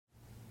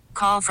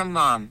Call from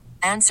mom.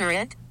 Answer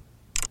it.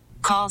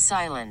 Call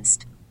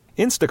silenced.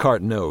 Instacart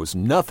knows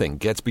nothing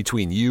gets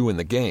between you and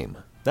the game.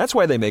 That's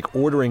why they make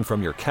ordering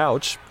from your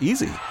couch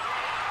easy.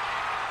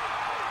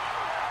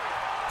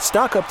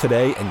 Stock up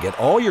today and get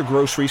all your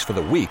groceries for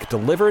the week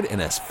delivered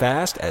in as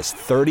fast as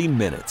 30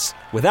 minutes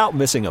without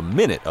missing a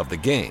minute of the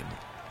game.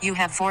 You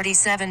have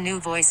 47 new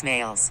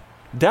voicemails.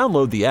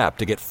 Download the app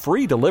to get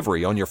free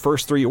delivery on your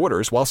first 3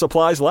 orders while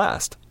supplies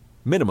last.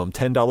 Minimum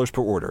 $10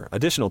 per order.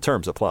 Additional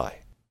terms apply.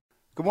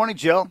 Good morning,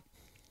 Jill.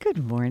 Good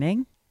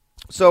morning.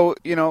 So,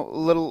 a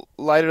little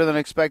lighter than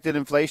expected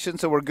inflation,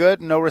 so we're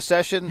good. No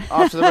recession,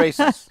 off to the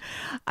races.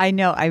 I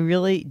know. I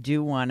really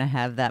do want to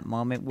have that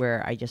moment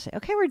where I just say,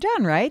 okay, we're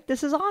done, right?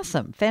 This is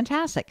awesome.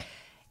 Fantastic.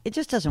 It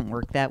just doesn't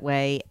work that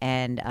way.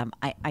 And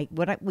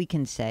we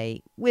can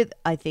say with,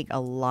 I think, a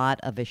lot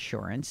of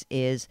assurance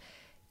is,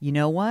 you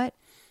know what?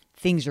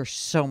 Things are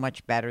so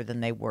much better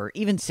than they were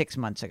even 6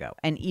 months ago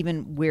and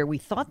even where we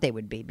thought they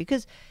would be.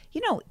 Because,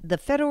 the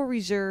Federal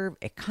Reserve,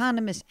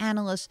 economists,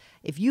 analysts,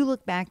 if you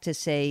look back to,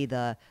 say,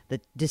 the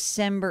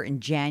December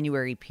and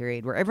January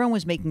period where everyone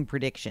was making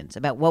predictions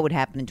about what would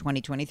happen in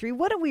 2023,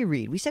 what did we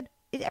read?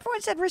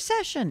 Everyone said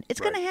recession.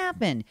 It's going to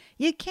happen.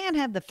 You can't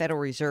have the Federal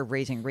Reserve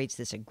raising rates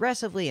this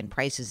aggressively and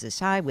prices this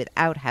high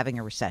without having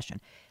a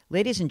recession.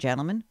 Ladies and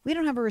gentlemen, we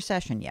don't have a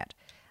recession yet.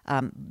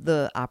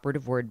 The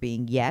operative word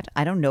being yet.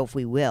 I don't know if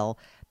we will,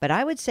 but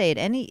I would say at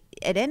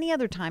any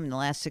other time in the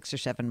last 6 or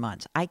 7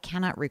 months, I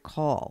cannot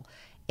recall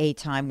a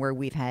time where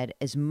we've had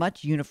as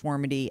much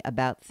uniformity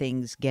about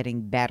things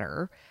getting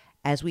better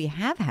as we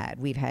have had.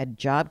 We've had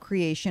job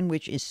creation,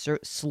 which is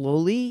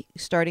slowly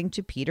starting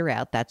to peter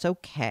out. That's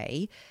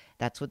okay.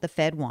 That's what the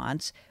Fed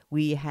wants.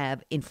 We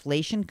have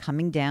inflation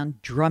coming down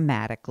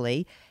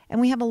dramatically, and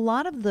we have a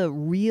lot of the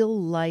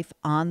real life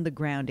on the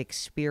ground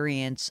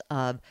experience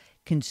of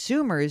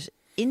consumers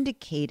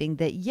indicating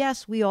that,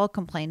 yes, we all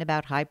complain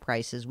about high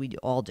prices. We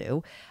all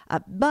do.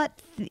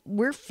 But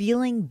we're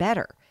feeling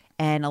better.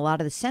 And a lot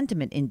of the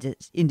sentiment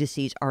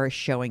indices are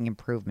showing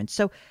improvement.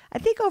 So I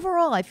think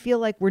overall, I feel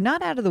like we're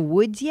not out of the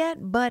woods yet,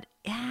 but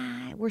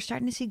we're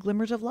starting to see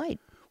glimmers of light.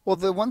 Well,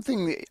 the one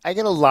thing, I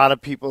get a lot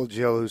of people,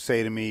 Jill, who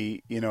say to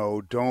me,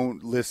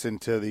 don't listen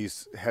to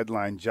these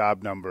headline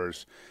job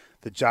numbers.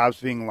 The jobs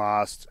being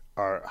lost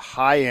are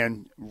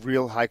high-end,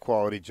 real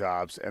high-quality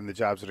jobs, and the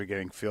jobs that are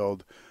getting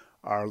filled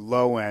are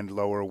low-end,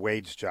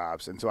 lower-wage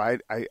jobs. And so I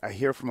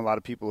hear from a lot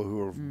of people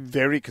who are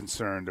very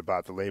concerned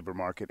about the labor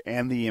market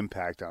and the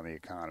impact on the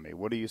economy.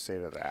 What do you say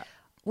to that?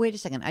 Wait a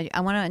second.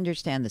 I want to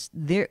understand this.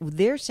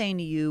 They're saying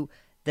to you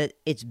that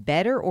it's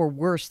better or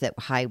worse that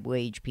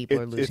high-wage people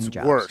are losing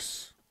jobs? It's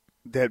worse.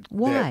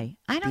 Why?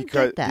 I don't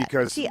get that.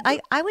 Because see,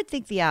 I would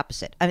think the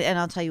opposite, and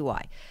I'll tell you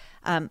why.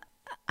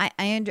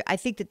 I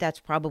think that's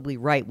probably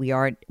right. We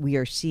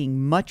are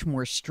seeing much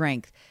more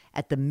strength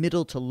at the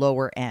middle to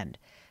lower end.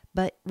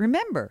 But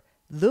remember,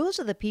 those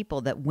are the people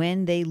that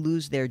when they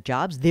lose their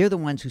jobs, they're the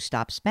ones who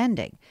stop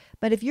spending.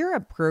 But if you're a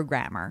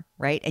programmer,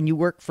 right, and you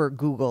work for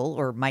Google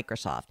or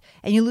Microsoft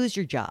and you lose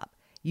your job,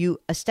 you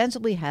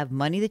ostensibly have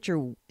money that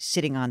you're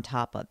sitting on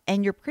top of,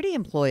 and you're pretty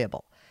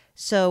employable.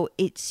 So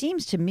it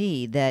seems to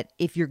me that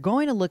if you're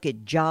going to look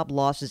at job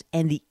losses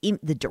and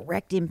the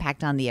direct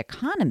impact on the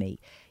economy,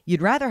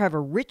 you'd rather have a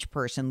rich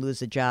person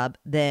lose a job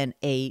than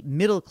a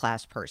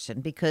middle-class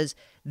person because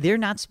they're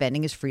not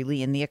spending as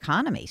freely in the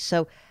economy.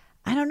 So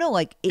I don't know,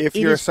 if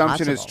your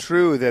assumption is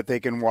true that they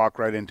can walk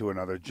right into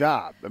another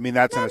job. I mean,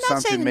 that's an assumption made. I'm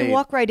not saying they can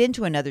walk right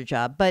into another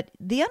job, but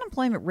the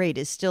unemployment rate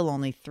is still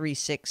only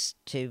 3.6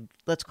 to,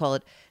 let's call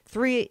it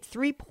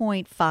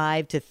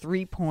 3.5 to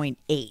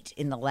 3.8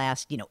 in the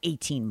last,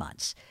 18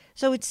 months.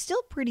 So it's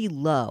still pretty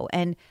low.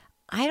 And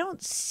I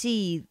don't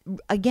see,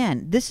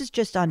 again, this is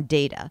just on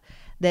data,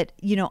 that,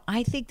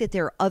 I think that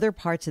there are other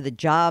parts of the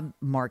job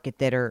market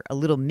that are a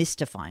little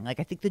mystifying. Like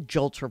I think the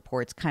JOLTS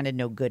report's kind of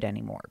no good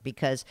anymore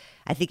because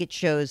I think it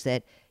shows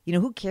that,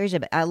 who cares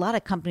about, a lot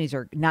of companies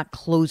are not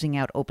closing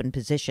out open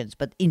positions,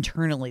 but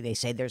internally they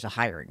say there's a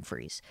hiring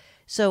freeze.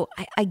 So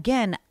I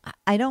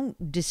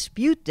don't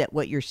dispute that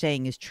what you're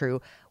saying is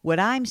true. What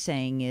I'm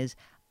saying is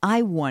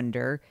I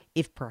wonder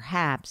if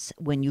perhaps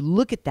when you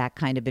look at that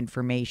kind of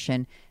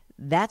information,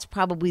 that's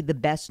probably the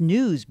best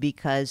news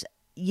because,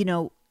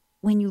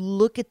 when you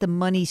look at the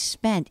money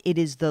spent, it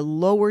is the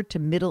lower to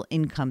middle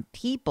income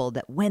people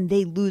that when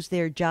they lose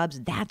their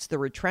jobs, that's the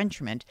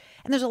retrenchment.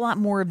 And there's a lot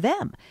more of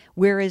them.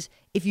 Whereas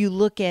if you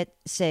look at,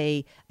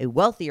 say, a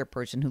wealthier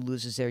person who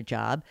loses their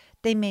job,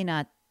 they may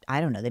not,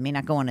 they may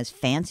not go on as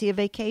fancy a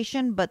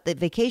vacation, but the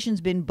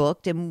vacation's been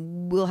booked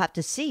and we'll have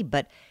to see.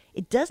 But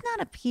it does not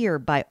appear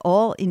by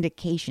all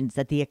indications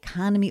that the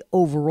economy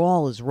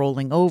overall is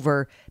rolling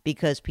over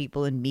because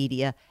people in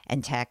media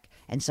and tech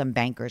and some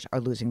bankers are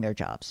losing their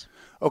jobs.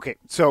 Okay,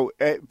 so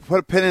put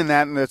a pin in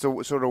that, and let's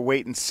sort of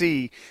wait and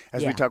see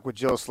as we talk with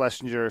Jill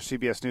Schlesinger,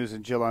 CBS News,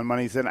 and Jill on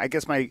Money. Then I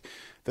guess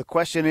the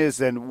question is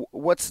then,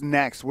 what's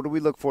next? What do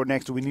we look for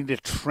next? Do we need a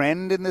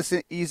trend in this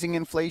easing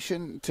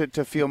inflation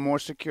to feel more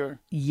secure?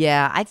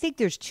 Yeah, I think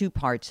there's two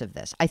parts of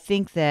this. I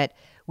think that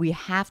we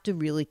have to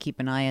really keep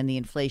an eye on the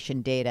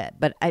inflation data.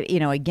 But,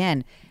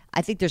 again,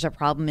 I think there's a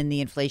problem in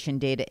the inflation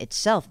data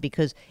itself,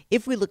 because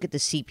if we look at the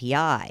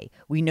CPI,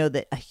 we know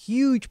that a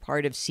huge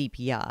part of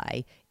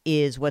CPI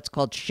is what's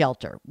called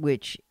shelter,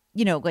 which,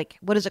 like,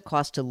 what does it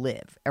cost to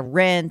live? A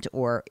rent,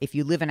 or if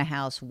you live in a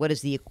house, what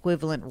is the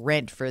equivalent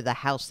rent for the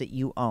house that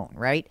you own,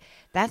 right?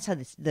 That's how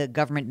the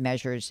government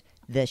measures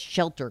the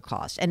shelter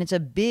cost. And it's a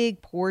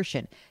big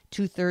portion,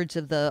 2/3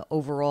 of the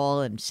overall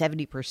and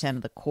 70%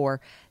 of the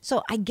core.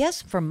 So I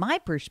guess from my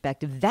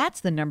perspective,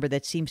 that's the number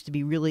that seems to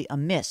be really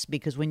amiss,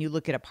 because when you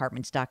look at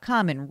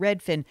apartments.com and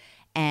Redfin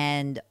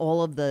and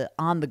all of the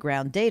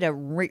on-the-ground data,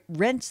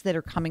 rents that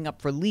are coming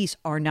up for lease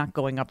are not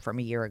going up from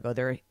a year ago.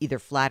 They're either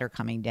flat or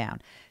coming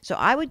down. So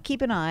I would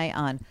keep an eye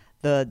on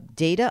the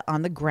data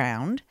on the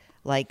ground,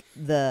 like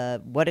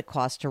what it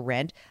costs to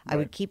rent. Right. I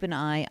would keep an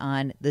eye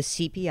on the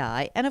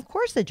CPI and, of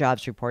course, the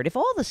jobs report. If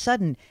all of a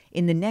sudden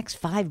in the next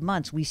 5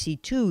 months we see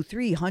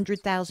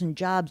 200,000-300,000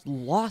 jobs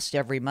lost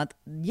every month,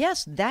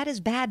 yes, that is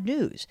bad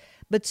news.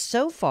 But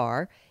so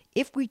far,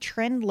 if we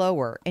trend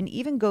lower and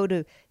even go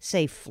to,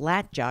 say,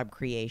 flat job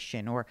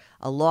creation, or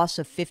a loss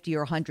of 50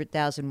 or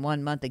 100,000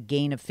 one month, a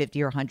gain of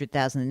 50 or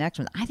 100,000 the next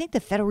month, I think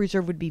the Federal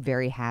Reserve would be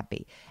very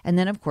happy. And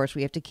then, of course,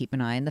 we have to keep an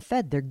eye on the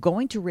Fed. They're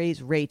going to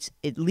raise rates,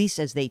 at least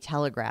as they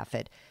telegraph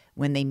it,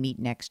 when they meet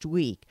next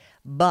week.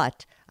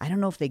 But I don't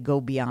know if they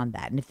go beyond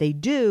that. And if they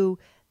do,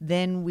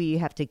 then we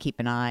have to keep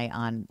an eye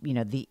on,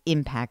 the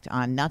impact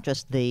on not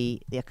just the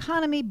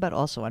economy, but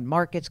also on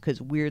markets, because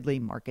weirdly,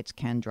 markets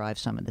can drive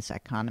some of this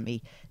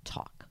economy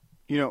talk.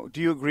 Do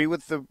you agree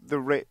with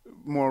the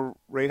more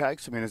rate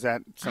hikes? I mean, is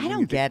that something I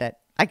don't get it.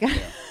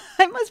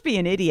 I must be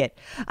an idiot.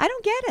 I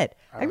don't get it.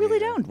 I really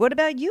don't. What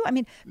about you? I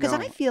mean, because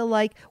I feel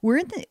like we're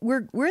in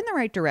the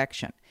right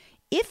direction.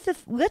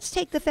 Let's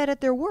take the Fed at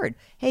their word.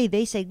 Hey,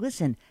 they say,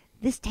 listen,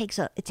 it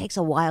takes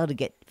a while to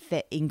get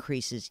Fed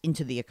increases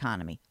into the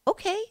economy.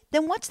 Okay,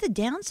 then what's the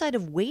downside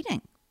of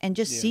waiting and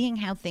just seeing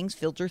how things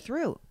filter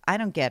through? I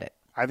don't get it.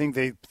 I think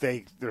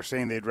they're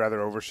saying they'd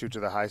rather overshoot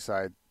to the high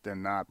side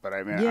than not. But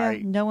I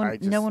mean, no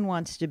one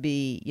wants to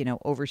be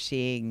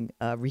overseeing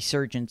a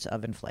resurgence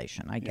of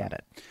inflation. I get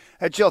it.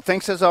 Hey, Jill,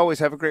 thanks as always.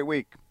 Have a great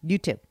week. You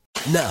too.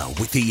 Now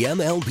with the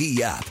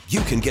MLB app,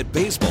 you can get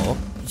baseball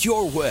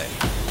your way.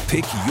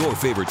 Pick your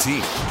favorite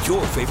team,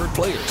 your favorite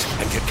players,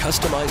 and get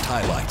customized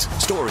highlights,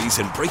 stories,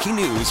 and breaking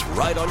news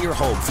right on your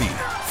home feed.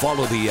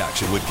 Follow the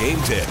action with Game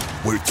 10,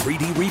 where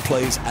 3D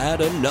replays add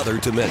another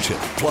dimension.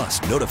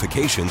 Plus,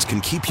 notifications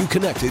can keep you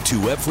connected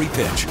to every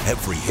pitch,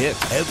 every hit,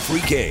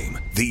 every game.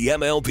 The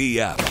MLB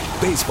app.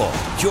 Baseball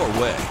your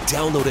way.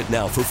 Download it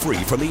now for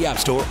free from the App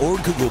Store or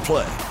Google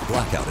Play.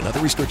 Blackout and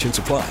other restrictions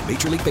apply.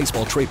 Major League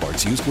Baseball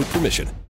trademarks used with permission.